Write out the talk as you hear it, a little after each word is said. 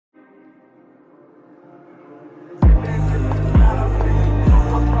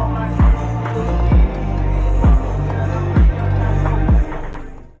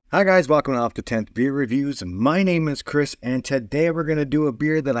Hi guys, welcome to Off the 10th Beer Reviews. My name is Chris, and today we're going to do a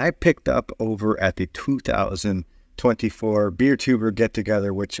beer that I picked up over at the 2024 Beer Tuber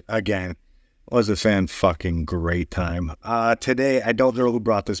Get-Together, which, again, was a fan-fucking great time. Today, I don't know who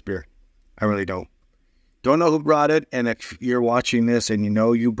brought this beer. I really don't. Don't know who brought it, and if you're watching this and you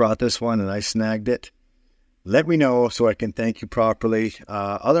know you brought this one and I snagged it, let me know so I can thank you properly.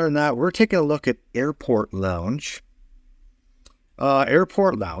 Other than that, we're taking a look at Airport Lounge.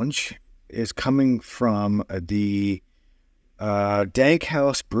 Airport Lounge is coming from the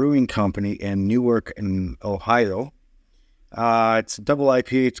Dankhouse Brewing Company in Newark, in Ohio. It's a double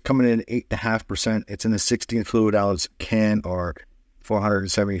IPA. It's coming in at 8.5%. It's in a 16 fluid ounce can or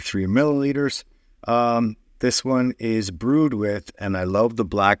 473 milliliters. This one is brewed with, and I love the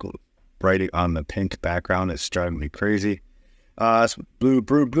black writing on the pink background. It's driving me crazy. It's brewed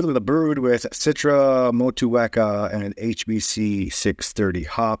with Citra, Motueka, and HBC 630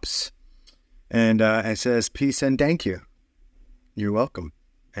 hops. And it says, peace and thank you. You're welcome.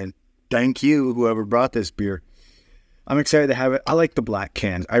 And thank you, whoever brought this beer. I'm excited to have it. I like the black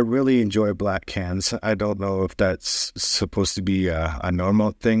cans. I really enjoy black cans. I don't know if that's supposed to be a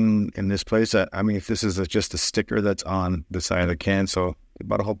normal thing in this place. I mean, if this is just a sticker that's on the side of the can. So I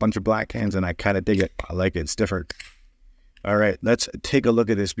bought a whole bunch of black cans, and I kind of dig it. I like it. It's different. All right, let's take a look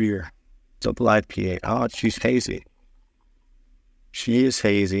at this beer. Double IPA. Oh, she's hazy. She is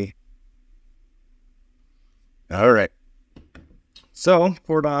hazy. All right. So,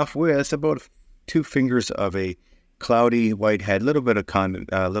 poured off with about 2 fingers of a cloudy white head. A little bit of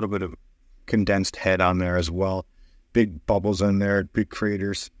condensed head on there as well. Big bubbles in there, big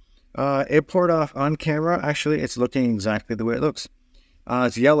craters. It poured off on camera. Actually, it's looking exactly the way it looks.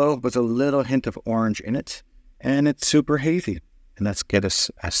 It's yellow with a little hint of orange in it. And it's super hazy. And let's get a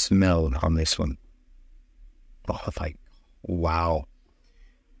smell on this one. Oh, like, wow.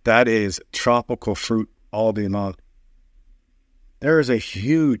 That is tropical fruit all day long. There is a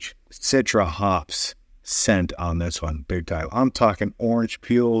huge Citra hops scent on this one, big time. I'm talking orange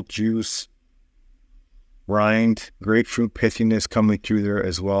peel, juice, rind, grapefruit pithiness coming through there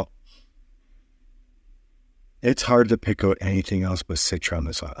as well. It's hard to pick out anything else but Citra on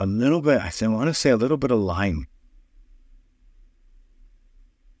this one. A little bit, I want to say a little bit of lime.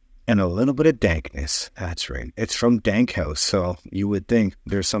 And a little bit of dankness. That's right. It's from Dankhouse, so you would think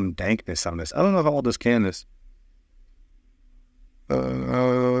there's some dankness on this. I don't know how old this can is.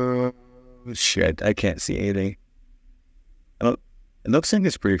 Shit, I can't see anything. It looks like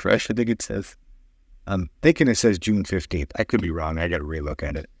it's pretty fresh. I think it says, I'm thinking it says June 15th. I could be wrong. I got to relook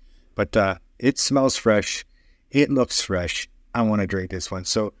at it. But it smells fresh. It looks fresh. I want to drink this one.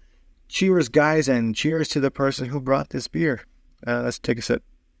 So cheers, guys, and cheers to the person who brought this beer. Let's take a sip.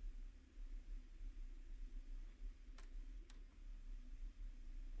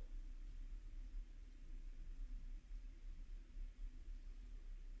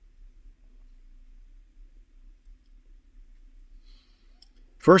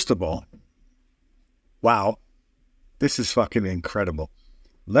 First of all, wow, this is fucking incredible.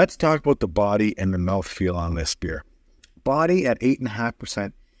 Let's talk about the body and the mouthfeel on this beer. Body at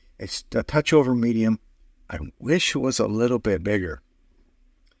 8.5%. It's a touch over medium. I wish it was a little bit bigger.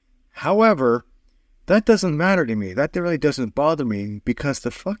 However, that doesn't matter to me. That really doesn't bother me because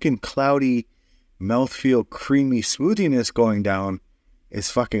the fucking cloudy mouthfeel, creamy smoothiness going down is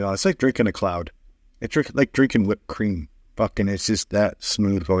fucking awesome. It's like drinking a cloud. It's like drinking whipped cream. Fucking, it's just that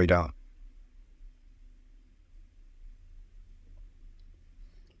smooth going down.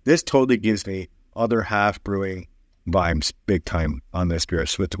 This totally gives me other half brewing vibes big time on this beer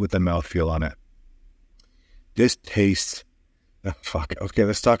with the mouthfeel on it. This tastes, fuck. Okay,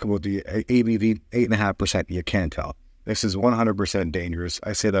 let's talk about the ABV, 8.5%. You can't tell. This is 100% dangerous.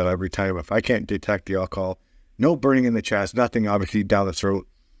 I say that every time. If I can't detect the alcohol, no burning in the chest, nothing obviously down the throat,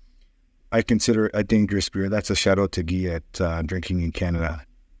 I consider it a dangerous beer. That's a shout out to Guy at Drinking in Canada.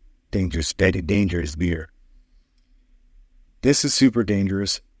 Dangerous beer. This is super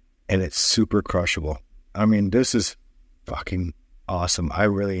dangerous, and it's super crushable. I mean, this is fucking awesome. I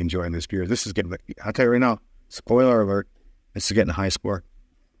really enjoy this beer. This is getting, I'll tell you right now, spoiler alert, this is getting a high score.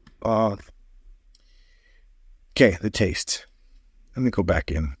 Okay, the taste. Let me go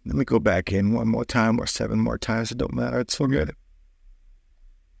back in. One more time or 7 more times. It don't matter. It's so good.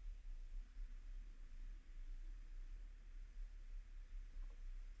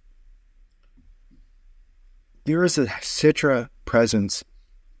 There is a Citra presence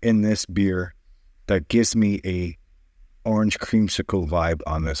in this beer that gives me a orange creamsicle vibe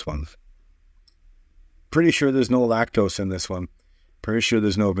on this one. Pretty sure there's no lactose in this one. Pretty sure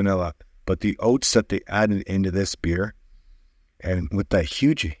there's no vanilla. But the oats that they added into this beer And with that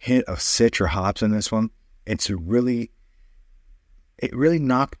huge hint of citra hops in this one, it really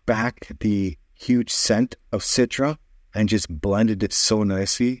knocked back the huge scent of citra and just blended it so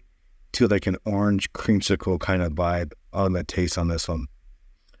nicely to like an orange creamsicle kind of vibe on the taste on this one.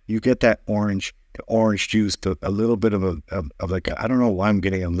 You get that orange juice, a little bit of like, I don't know why I'm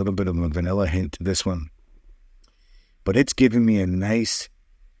getting a little bit of a vanilla hint to this one, but it's giving me a nice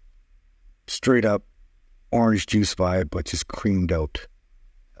straight up orange juice vibe, but just creamed out.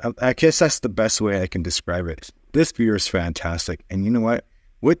 I guess that's the best way I can describe it. This beer is fantastic. And you know what?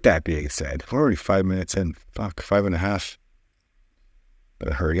 With that being said, we're already 5 minutes in. Fuck, 5.5.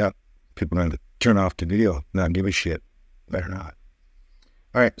 Better hurry up. People are going to turn off the video. Not give a shit. Better not.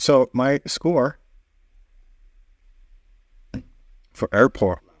 All right, so my score for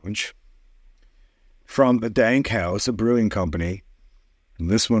Airport Lounge from the Dankhouse Brewing Company,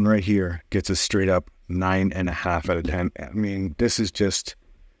 this one right here gets a straight up 9.5 out of 10. I mean, this is just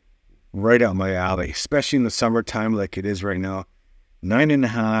right out my alley, especially in the summertime like it is right now.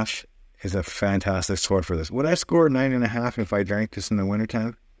 9.5 is a fantastic score for this. Would I score 9.5 if I drank this in the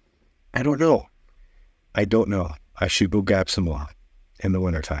wintertime? I don't know. I should go grab some more in the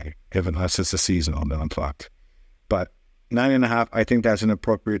wintertime, unless it's a seasonal, then I'm fucked. But 9.5, I think that's an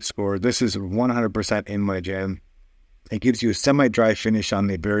appropriate score. This is 100% in my jam. It gives you a semi-dry finish on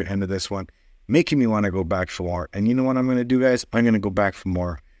the very end of this one, making me want to go back for more. And you know what I'm going to do, guys? I'm going to go back for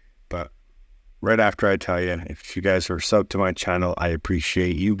more. But right after I tell you, if you guys are subbed to my channel, I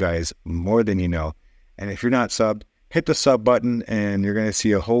appreciate you guys more than you know. And if you're not subbed, hit the sub button and you're going to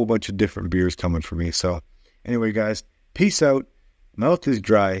see a whole bunch of different beers coming from me. So anyway, guys, peace out. Mouth is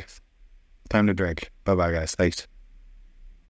dry. Time to drink. Bye-bye, guys. Thanks.